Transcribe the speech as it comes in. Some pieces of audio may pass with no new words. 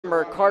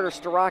Remember, Carter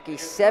Starocci,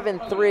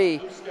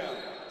 7-3.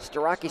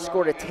 Starocci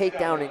scored a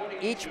takedown in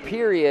each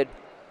period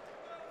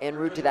en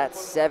route to that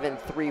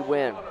 7-3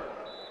 win.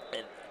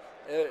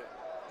 And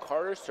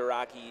Carter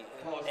Starocci,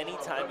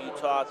 anytime you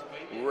talk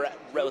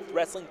with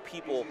wrestling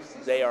people,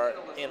 they are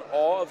in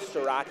awe of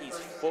Starocci's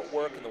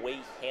footwork and the way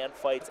he hand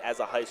fights as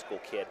a high school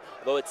kid.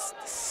 Although it's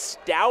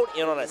stout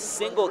in on a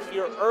single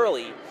here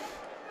early,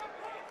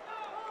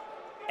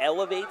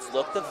 elevates,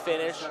 look to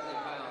finish.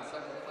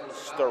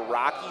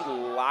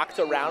 Starocci locked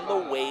around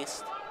the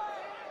waist.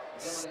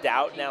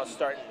 Stout now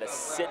starting to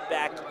sit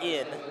back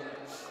in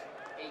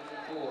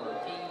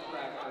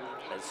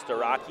as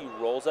Starocci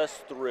rolls us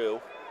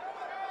through.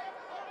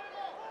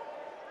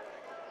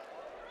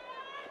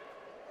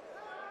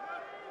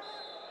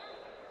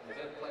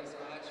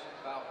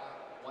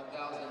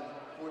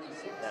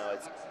 Now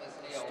it's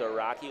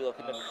Starocci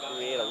looking to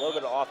create a little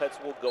bit of offense.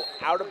 Will go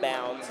out of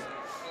bounds.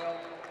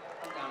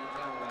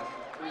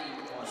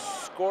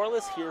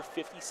 Scoreless here,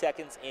 50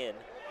 seconds in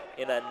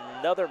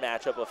another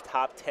matchup of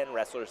top 10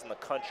 wrestlers in the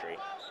country.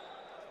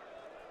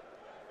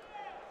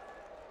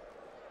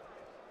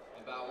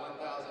 About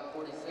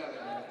 1,047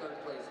 in the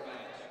third place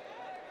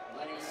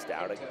match.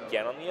 Stout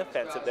again on the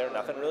offensive there,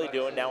 nothing really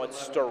doing. Now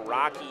it's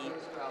Starocci,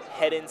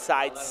 head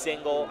inside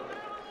single.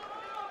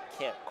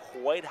 Can't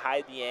quite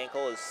hide the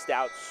ankle as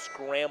Stout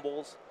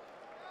scrambles.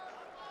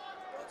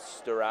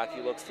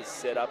 Starocci looks to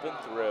sit up and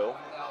through.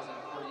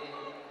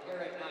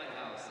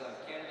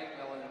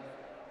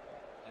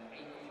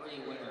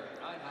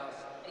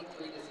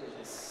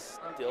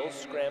 Still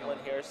scrambling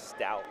here.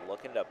 Stout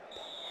looking to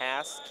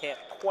pass, can't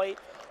quite.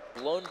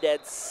 Blown dead,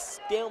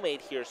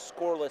 stalemate here,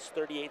 scoreless,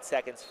 38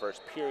 seconds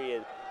first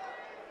period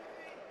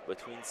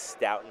between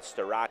Stout and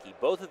Starocci.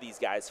 Both of these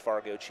guys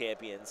Fargo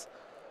champions.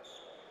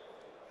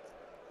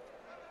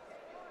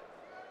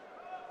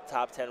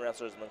 Top 10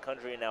 wrestlers in the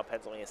country, and now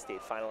Pennsylvania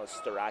State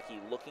finalist Starocci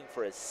looking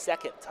for his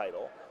second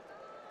title.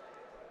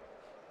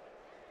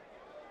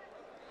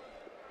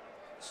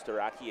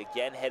 Starocci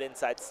again, head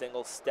inside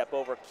single, step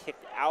over,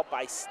 kicked out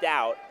by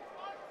Stout.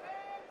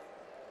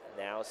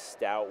 Now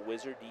Stout,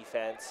 wizard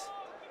defense.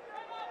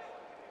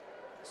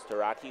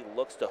 Starocci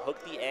looks to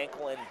hook the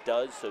ankle and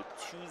does, so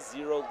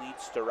 2-0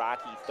 leads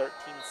Starocci, 13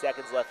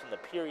 seconds left in the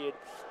period.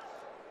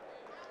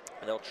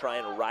 And they'll try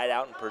and ride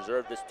out and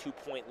preserve this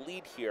 2-point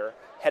lead here,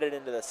 headed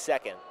into the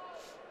second.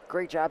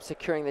 Great job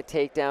securing the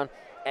takedown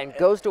and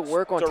goes to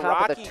work on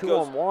top of the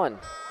 2-on-1.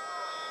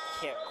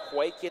 Can't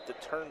quite get the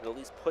turn, but at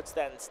least puts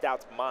that in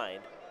Stout's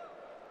mind.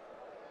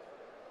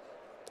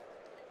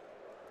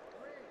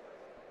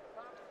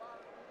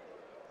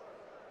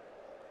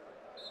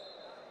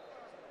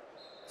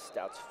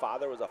 Stout's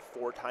father was a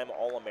 4-time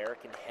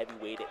All-American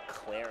heavyweight at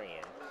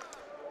Clarion,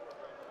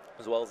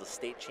 as well as a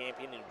state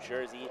champion in New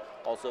Jersey.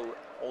 Also,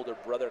 older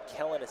brother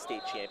Kellen, a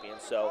state champion.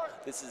 So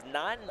this is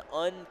not an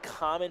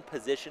uncommon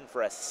position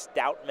for a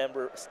Stout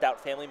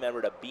family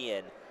member to be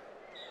in,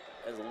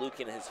 as Luke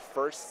in his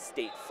first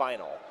state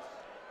final.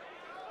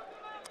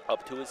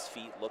 Up to his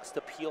feet, looks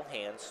to peel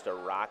hands.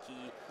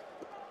 Starocci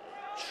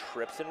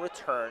trips and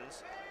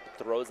returns,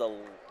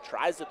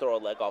 tries to throw a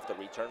leg off the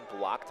return,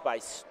 blocked by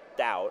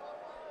Stout.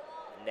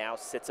 Now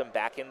sits him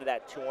back into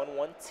that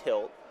 2-on-1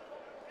 tilt.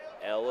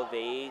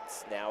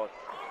 Elevates, now a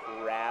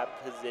crab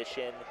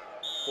position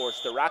for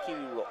Starocci.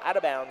 We roll out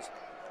of bounds.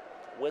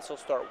 Whistle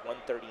start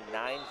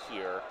 139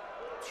 here.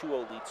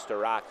 2-0 leads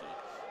Starocci.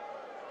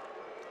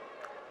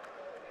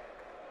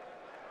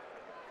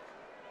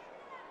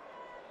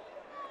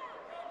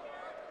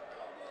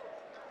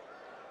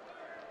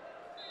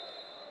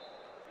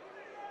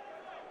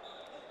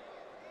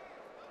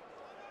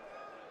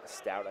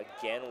 Stout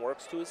again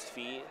works to his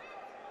feet,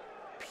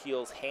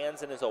 peels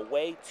hands and is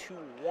away,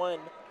 2-1.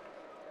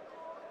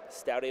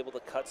 Stout able to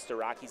cut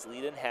Starocci's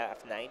lead in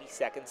half, 90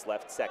 seconds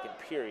left, second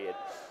period.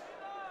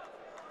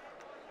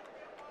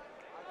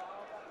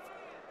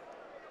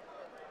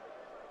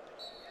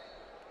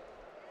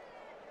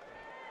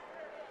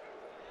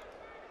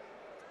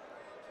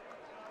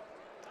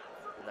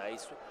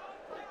 Nice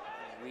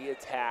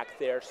re-attack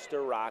there,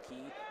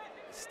 Starocci.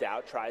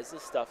 Stout tries to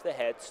stuff the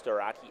head.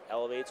 Starocci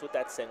elevates with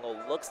that single,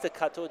 looks to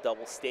cut to a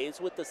double, stays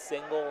with the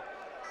single,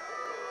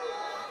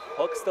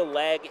 hooks the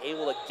leg,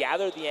 able to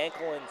gather the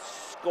ankle and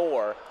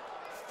score.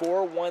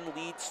 4-1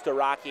 leads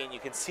Starocci, and you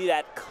can see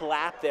that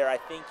clap there. I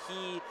think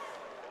he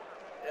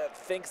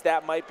thinks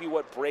that might be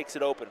what breaks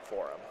it open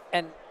for him.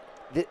 And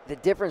the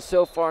difference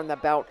so far in the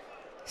bout,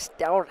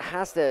 Stout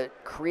has to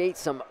create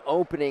some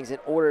openings in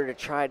order to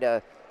try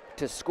to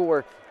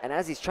score. And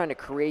as he's trying to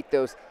create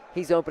those,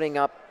 he's opening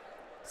up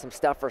some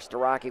stuff for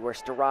Starocci, where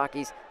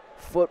Starocci's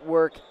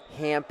footwork,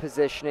 hand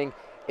positioning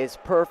is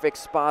perfect,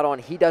 spot on.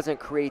 He doesn't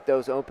create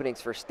those openings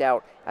for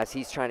Stout as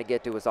he's trying to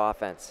get to his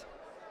offense.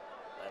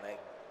 And I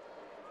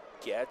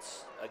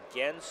gets,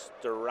 again,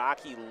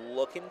 Starocci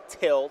looking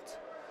tilt.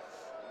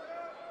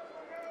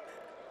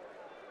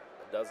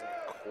 Doesn't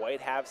quite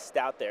have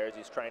Stout there as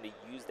he's trying to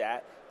use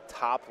that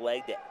top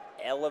leg to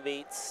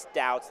elevate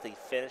Stouts. They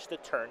finish the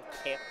turn,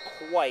 can't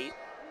quite.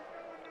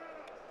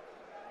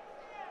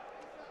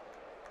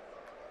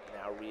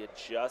 Now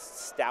readjusts,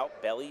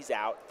 Stout bellies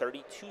out,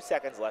 32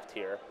 seconds left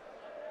here.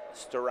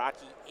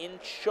 Starocci in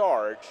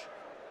charge,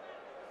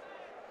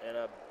 and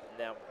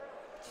now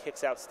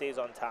kicks out, stays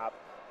on top,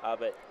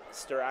 but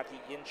Starocci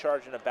in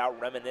charge and about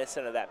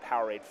reminiscent of that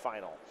Powerade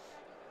final.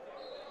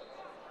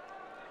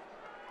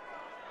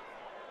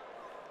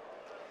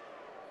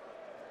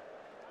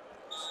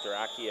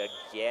 Starocci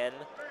again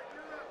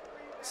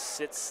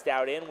sits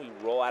Stout in. We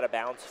roll out of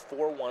bounds,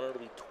 4-1. It'll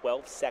be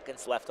 12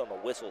 seconds left on the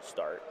whistle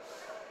start.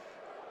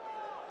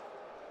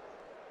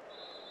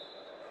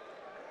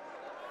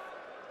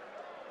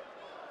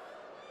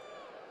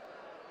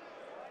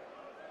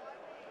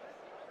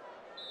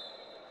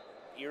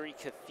 Erie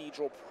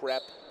Cathedral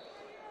Prep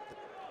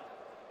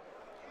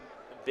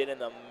been in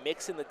the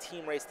mix in the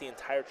team race the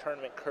entire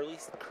tournament.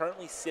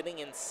 Currently sitting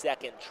in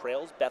second,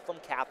 trails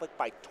Bethlehem Catholic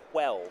by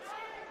 12.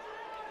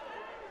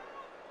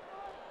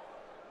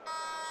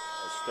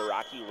 As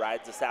Starocci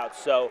rides us out.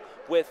 So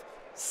with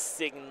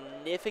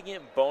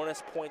significant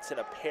bonus points and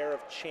a pair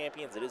of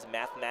champions, it is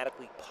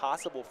mathematically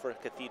possible for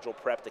Cathedral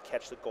Prep to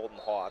catch the Golden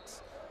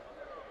Hawks.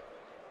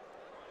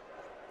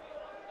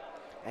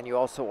 And you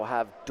also will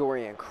have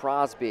Dorian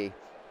Crosby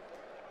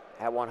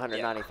at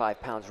 195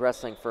 pounds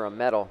wrestling for a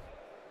medal.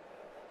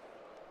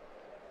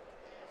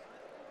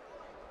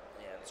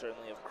 Yeah, and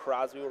certainly if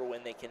Crosby were to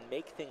win, they can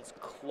make things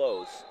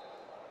close.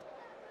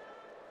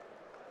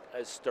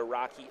 As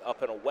Starocci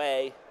up and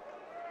away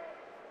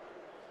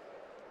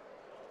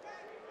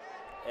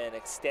and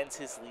extends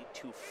his lead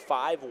to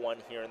 5-1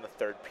 here in the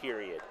third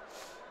period.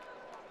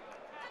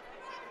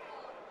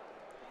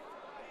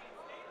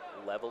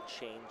 Level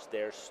change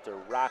there,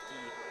 Starocci.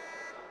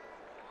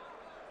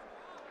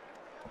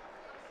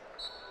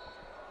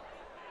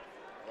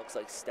 Looks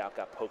like Stout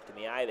got poked in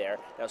the eye there.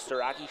 Now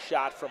Starocci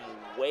shot from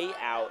way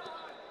out.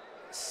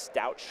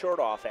 Stout short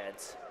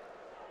offense.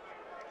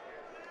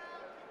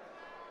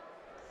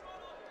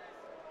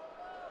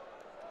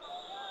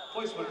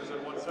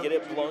 Get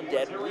it blown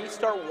dead.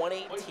 Restart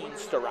 118.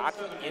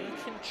 Starocci in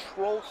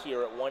control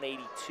here at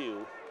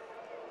 182.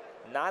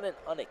 Not an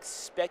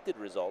unexpected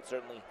result.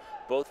 Certainly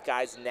both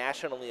guys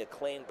nationally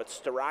acclaimed, but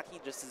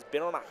Starocci just has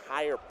been on a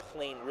higher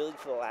plane really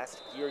for the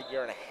last year,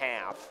 year and a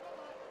half.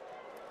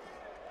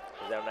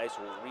 There's a nice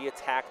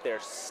re-attack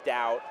there,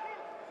 Stout.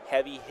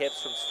 Heavy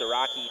hips from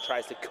Starocci,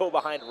 tries to go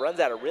behind,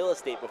 runs out of real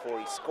estate before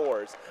he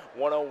scores.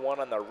 101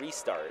 on the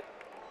restart.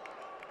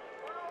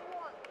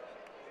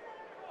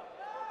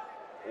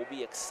 Will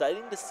be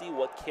exciting to see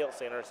what Cale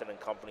Sanderson and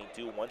company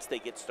do once they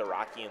get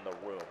Starocci in the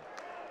room.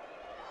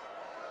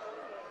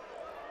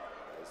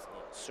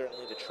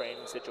 Certainly the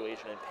training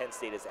situation in Penn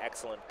State is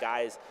excellent.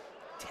 Guys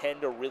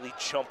tend to really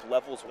jump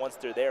levels once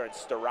they're there, and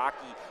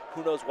Starocci,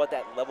 who knows what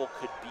that level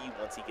could be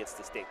once he gets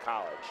to State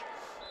College.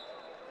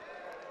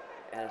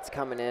 And it's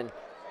coming in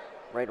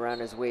right around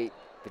his weight.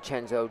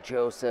 Vincenzo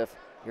Joseph.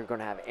 You're going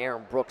to have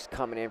Aaron Brooks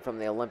coming in from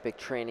the Olympic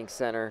Training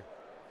Center.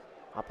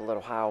 Up a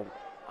little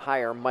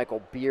higher.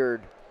 Michael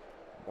Beard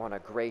won a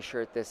gray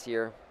shirt this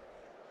year.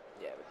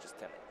 Yeah, but just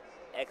kind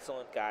of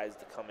excellent guys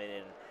to come in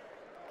and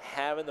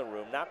have in the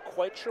room. Not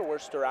quite sure where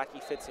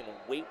Starocci fits in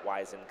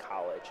weight-wise in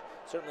college.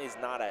 Certainly is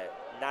not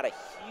a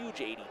huge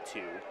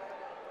 82.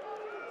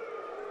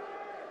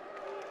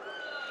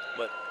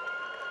 But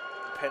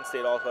Penn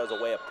State also has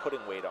a way of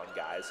putting weight on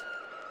guys.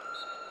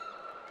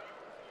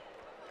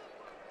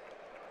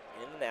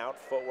 In and out,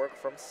 footwork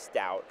from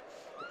Stout.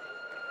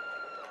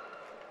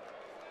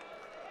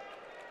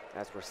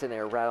 As we're sitting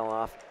there rattling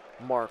off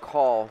Mark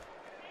Hall,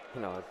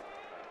 you know,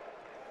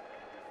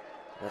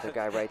 another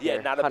guy right yeah,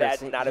 there.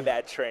 not a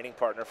bad training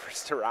partner for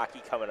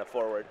Starocci coming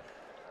forward.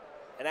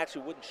 And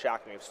actually wouldn't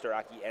shock me if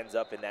Starocci ends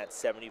up in that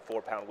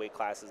 74-pound weight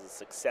class as a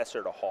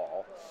successor to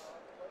Hall.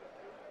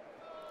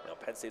 You know,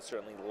 Penn State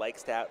certainly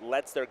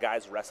lets their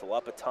guys wrestle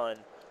up a ton,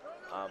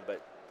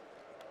 but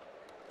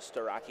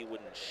Starocci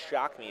wouldn't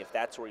shock me if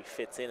that's where he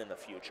fits in the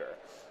future.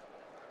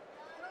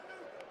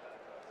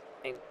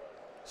 And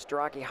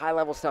Starocci,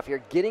 high-level stuff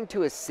here, getting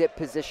to his sit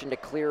position to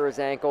clear his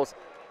ankles,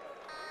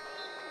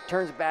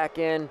 turns back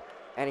in,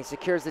 and he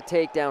secures the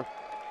takedown.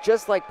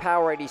 Just like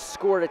Powerade, he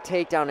scored a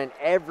takedown in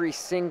every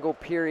single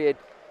period,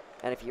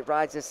 and if he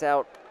rides this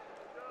out,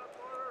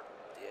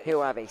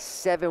 he'll have a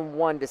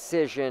 7-1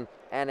 decision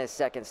and his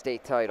second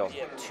state title.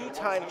 Yeah,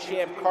 two-time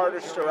champ Carter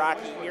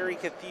Starocci, Erie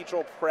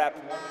Cathedral Prep.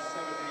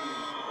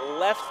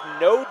 Left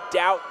no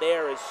doubt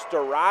there as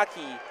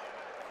Starocci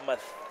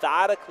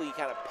methodically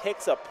kind of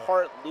picks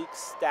apart Luke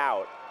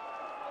Stout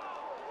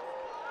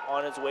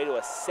on his way to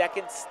a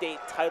second state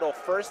title,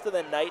 first of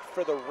the night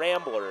for the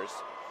Ramblers.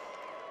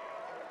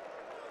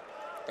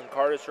 And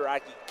Carter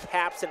Starocci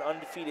caps an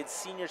undefeated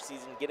senior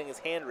season, getting his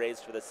hand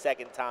raised for the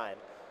second time.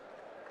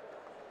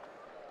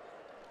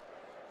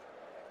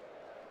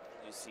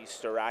 You see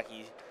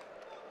Starocci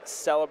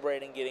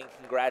celebrating, getting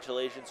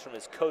congratulations from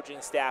his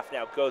coaching staff,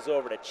 now goes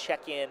over to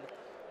check in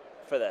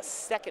for the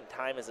second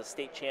time as a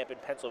state champ in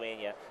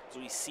Pennsylvania, as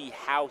we see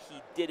how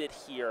he did it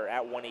here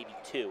at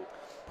 182.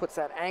 Puts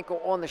that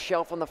ankle on the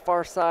shelf on the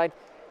far side.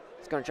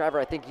 He's going to drive her.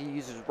 I think he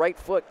uses right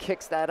foot,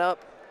 kicks that up.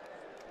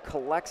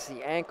 collects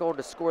the ankle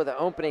to score the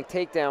opening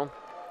takedown.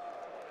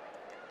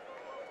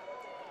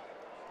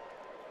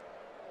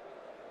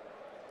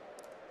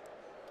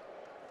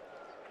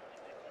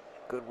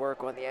 Good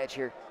work on the edge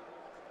here.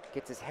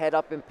 Gets his head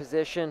up in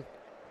position,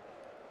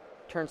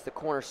 turns the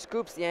corner,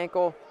 scoops the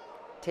ankle,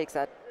 takes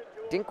that,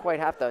 didn't quite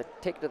have to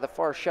take it to the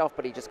far shelf,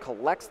 but he just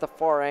collects the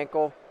far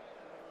ankle.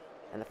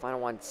 And the final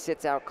one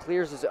sits out,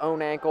 clears his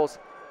own ankles,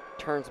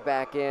 turns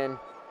back in,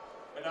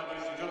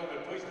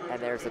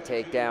 and there's the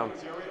takedown.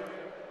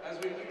 As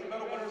we meet the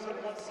medal winners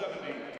at 170.